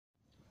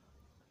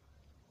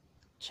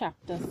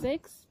Chapter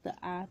 6: The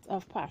Art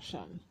of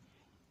Passion.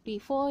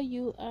 Before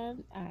you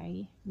and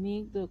I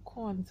make the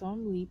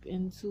quantum leap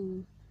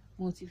into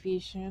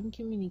motivation,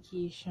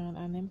 communication,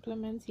 and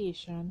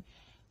implementation,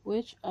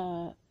 which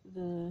are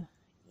the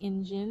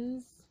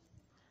engines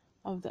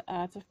of the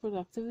art of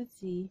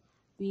productivity,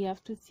 we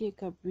have to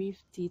take a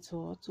brief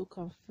detour to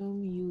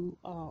confirm you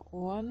are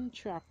on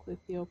track with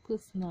your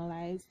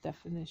personalized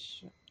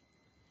definition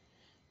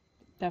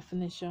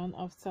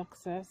of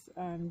success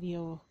and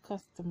your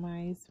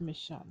customized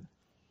mission.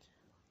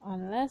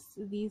 Unless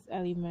these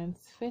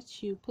elements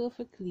fit you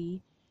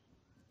perfectly,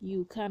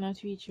 you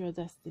cannot reach your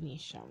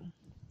destination.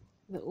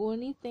 The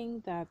only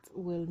thing that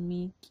will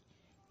make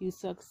you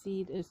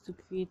succeed is to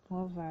create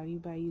more value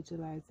by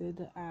utilizing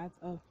the art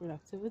of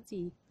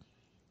productivity.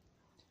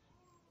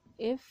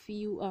 If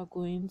you are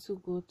going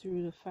to go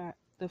through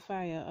the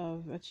fire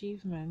of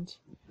achievement,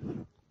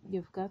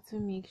 you've got to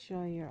make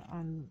sure you're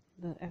on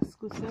the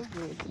exclusive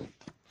road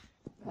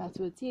that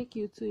will take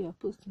you to your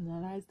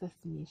personalized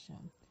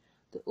destination.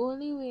 The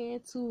only way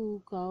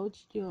to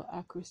gauge your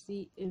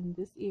accuracy in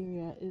this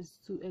area is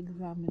to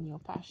examine your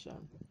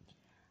passion.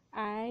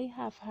 I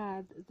have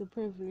had the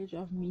privilege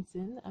of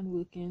meeting and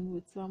working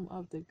with some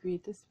of the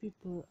greatest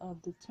people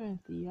of the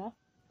 20th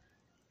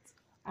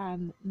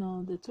and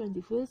now the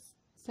 21st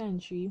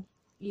century,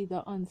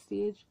 either on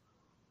stage,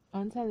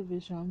 on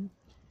television,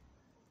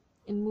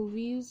 in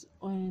movies,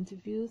 or in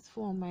interviews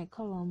for my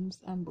columns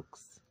and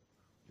books.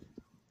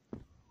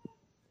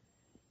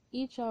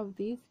 Each of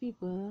these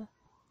people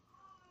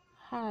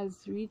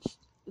has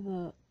reached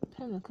the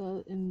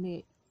pinnacle in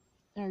the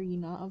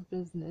arena of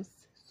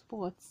business,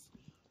 sports,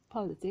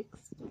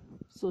 politics,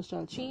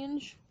 social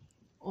change,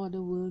 or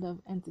the world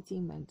of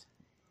entertainment.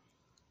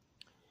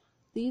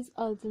 These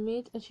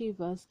ultimate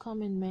achievers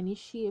come in many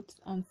shapes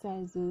and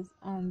sizes,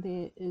 and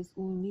there is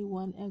only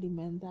one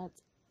element that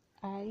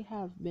I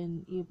have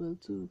been able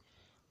to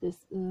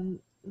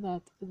discern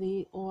that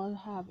they all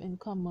have in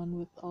common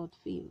without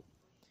fail.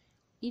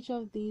 Each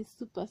of these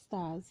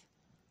superstars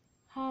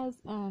has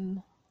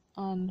an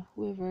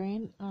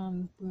unwavering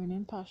and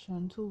burning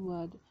passion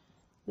toward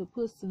the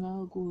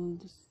personal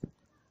goals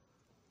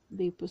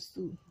they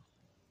pursue.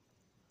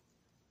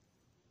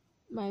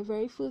 My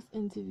very first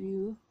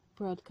interview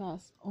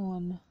broadcast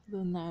on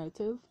the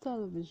Narrative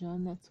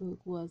Television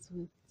Network was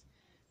with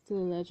the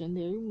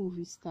legendary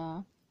movie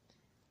star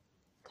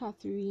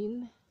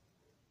Katharine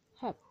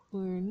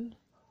Hepburn.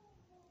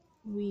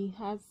 We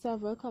had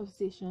several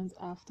conversations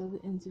after the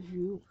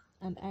interview,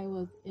 and I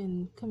was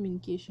in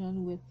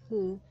communication with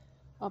her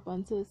up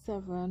until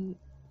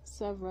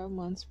several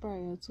months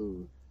prior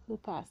to her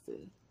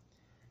passing.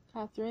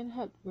 Katharine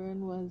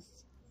Hepburn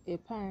was a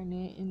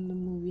pioneer in the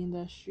movie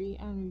industry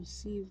and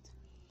received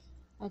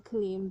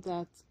acclaim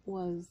that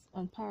was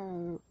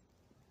unparalleled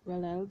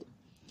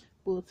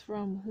both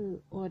from her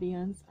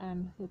audience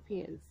and her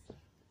peers.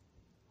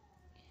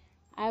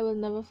 I will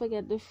never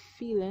forget the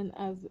feeling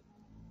as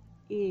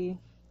a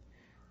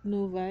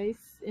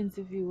novice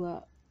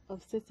interviewer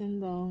of sitting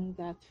down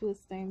that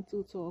first time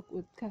to talk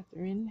with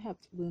Katharine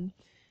Hepburn.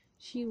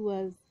 She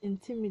was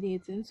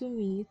intimidating to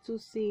me, to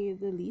say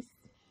the least,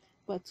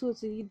 but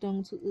totally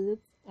down to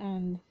earth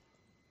and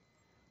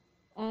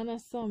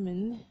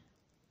unassuming.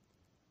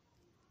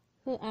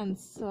 Her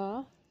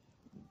answer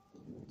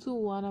to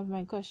one of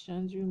my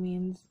questions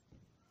remains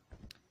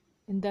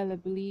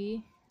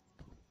indelibly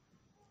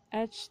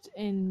etched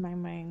in my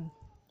mind.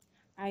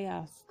 I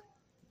asked,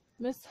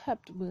 "Miss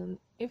Hepburn,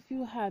 if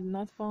you had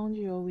not found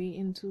your way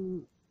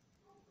into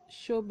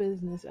show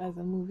business as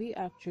a movie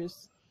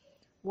actress,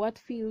 what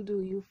field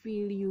do you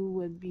feel you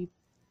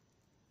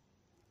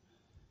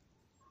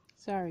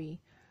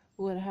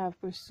would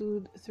have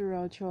pursued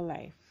throughout your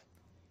life?"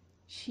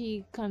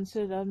 She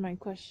considered my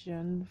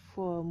question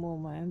for a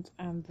moment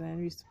and then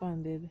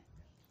responded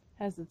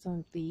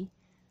hesitantly,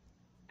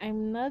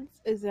 "I'm not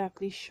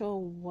exactly sure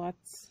what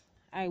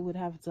I would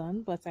have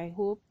done, but I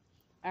hope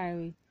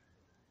I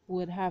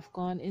would have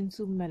gone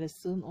into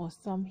medicine or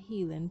some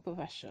healing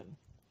profession."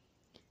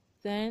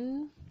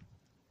 Then,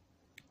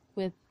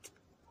 with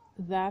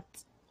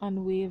that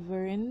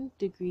unwavering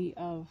degree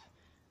of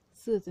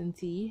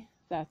certainty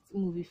that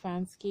movie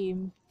fans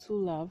came to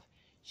love,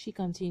 she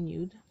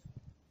continued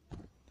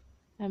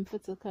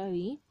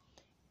emphatically,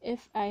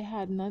 "If I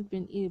had not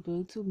been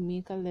able to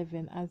make a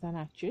living as an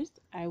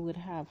actress, I would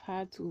have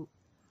had to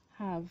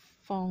have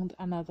found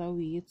another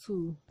way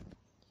to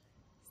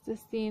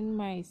sustain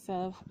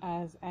myself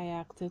as I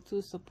acted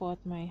to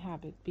support my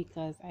habit,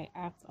 because I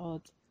act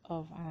out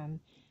of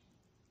an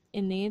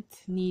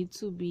innate need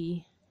to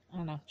be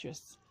an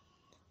actress."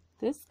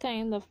 This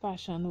kind of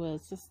passion will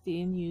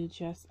sustain you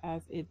just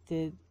as it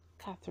did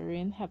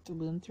Katharine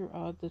Hepburn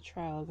throughout the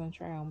trials and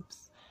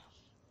triumphs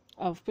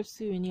of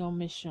pursuing your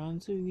mission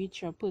to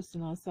reach your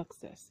personal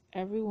success.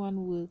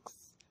 Everyone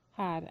works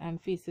hard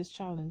and faces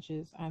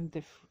challenges and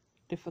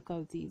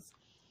difficulties.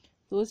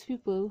 Those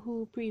people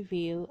who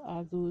prevail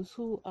are those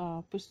who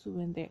are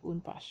pursuing their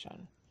own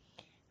passion.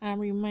 I'm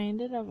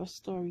reminded of a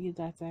story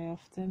that I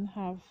often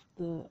have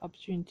the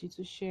opportunity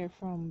to share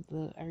from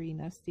the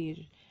arena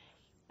stage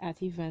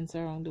at events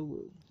around the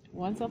world.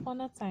 Once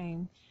upon a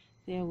time,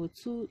 there were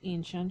two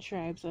ancient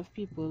tribes of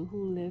people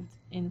who lived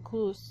in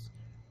close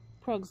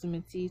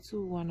proximity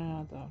to one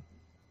another.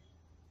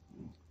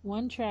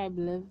 One tribe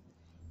lived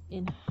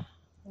in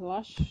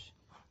lush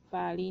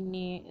valley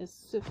near a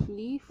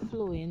swiftly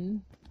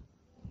flowing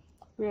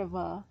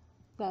river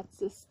that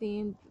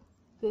sustained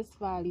this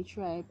valley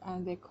tribe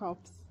and their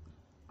crops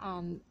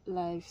and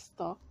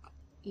livestock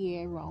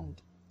year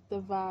round. The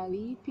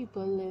valley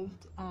people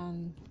lived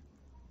an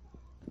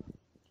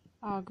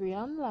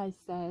agrarian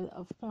lifestyle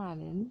of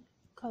planting,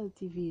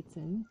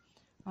 cultivating,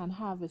 and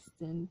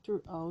harvesting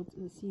throughout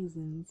the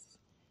seasons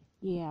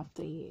year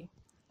after year.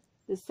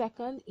 The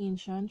second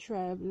ancient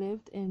tribe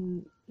lived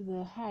in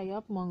the high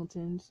up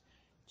mountains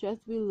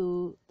just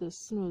below the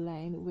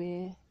snowline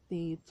where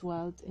they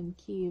dwelt in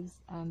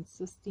caves and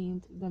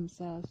sustained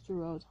themselves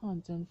throughout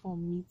hunting for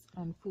meat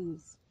and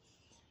furs.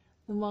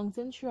 The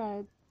mountain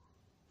tribe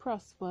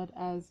prospered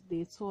as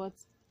they taught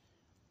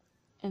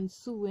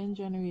ensuing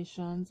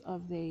generations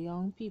of their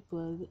young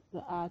people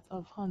the art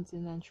of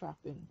hunting and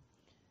trapping.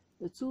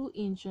 The two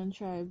ancient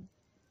tribes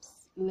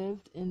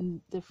lived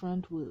in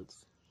different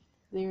worlds.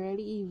 They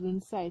rarely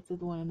even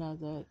sighted one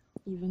another,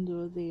 even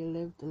though they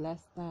lived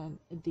less than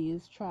a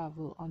day's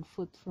travel on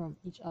foot from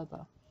each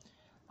other.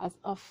 As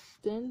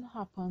often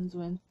happens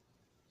when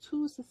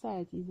two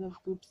societies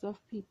of groups of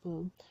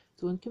people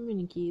don't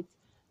communicate,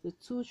 the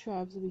two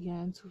tribes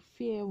began to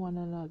fear one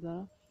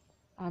another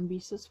and be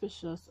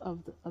suspicious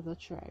of the other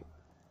tribe.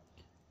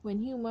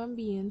 When human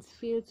beings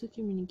fail to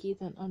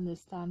communicate and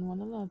understand one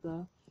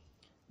another,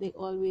 they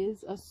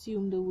always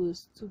assume the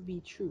worst to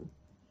be true.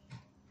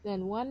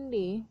 Then one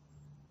day,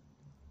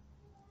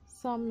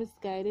 some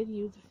misguided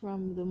youth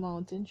from the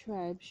mountain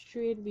tribe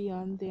strayed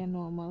beyond their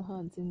normal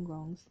hunting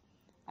grounds,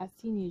 as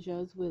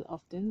teenagers will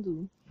often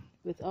do.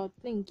 Without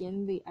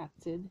thinking, they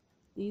acted.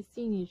 These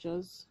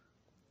teenagers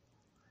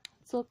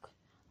took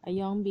a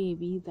young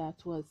baby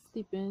that was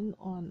sleeping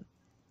on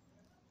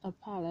a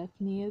pallet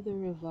near the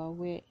river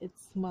where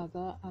its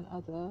mother and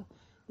other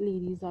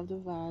ladies of the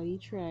valley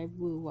tribe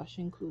were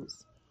washing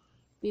clothes.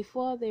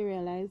 Before they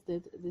realized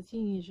it, the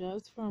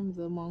teenagers from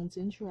the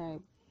mountain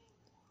tribe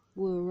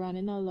were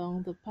running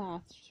along the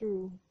path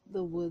through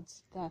the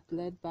woods that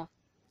led back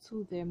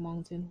to their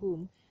mountain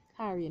home,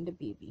 carrying the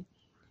baby.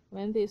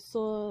 When they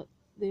saw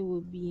they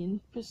were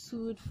being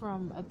pursued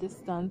from a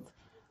distance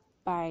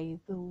by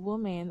the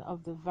women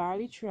of the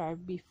valley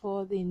tribe,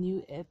 before they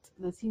knew it,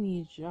 the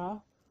teenage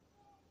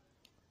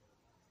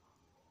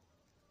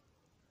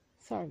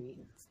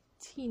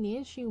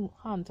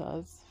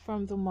hunters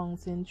from the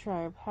mountain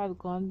tribe had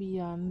gone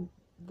beyond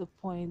the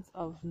point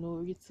of no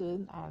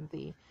return, and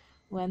they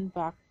went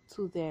back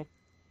to their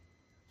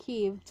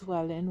cave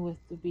dwelling with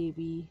the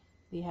baby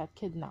they had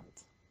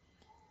kidnapped.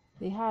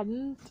 They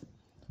hadn't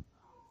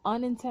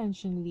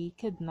unintentionally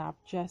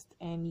kidnapped just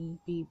any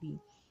baby.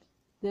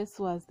 This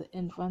was the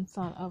infant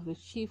son of the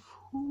chief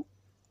who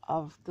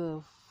of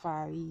the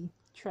valley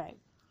tribe.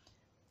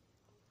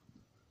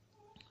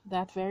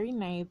 That very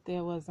night,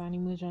 there was an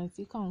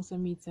emergency council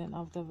meeting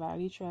of the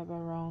valley tribe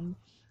around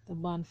the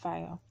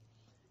bonfire.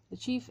 The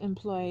chief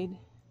employed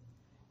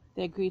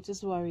their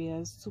greatest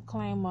warriors to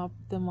climb up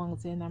the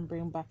mountain and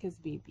bring back his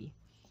baby.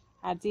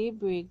 At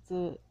daybreak,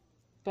 the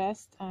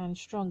best and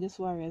strongest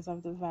warriors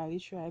of the valley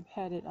tribe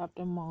headed up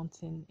the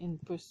mountain in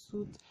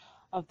pursuit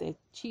of their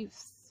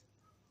chief's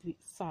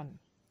son.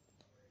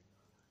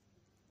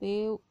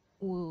 They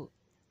were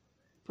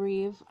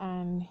brave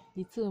and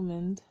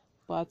determined,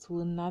 but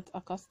were not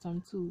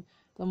accustomed to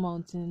the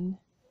mountain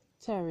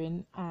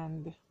terrain,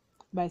 and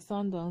by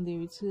sundown they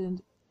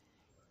returned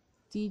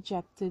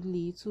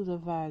dejectedly to the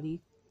valley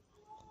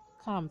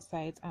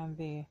campsite and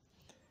their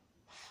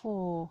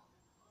forlorn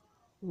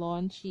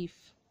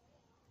chief.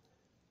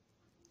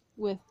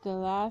 With the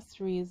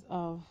last rays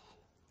of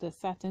the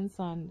setting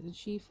sun, the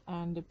chief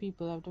and the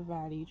people of the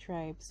valley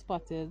tribe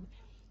spotted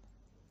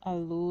a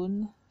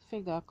lone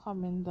figure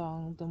coming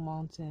down the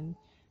mountain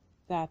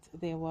that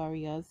their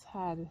warriors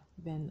had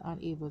been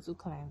unable to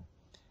climb.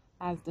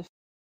 As the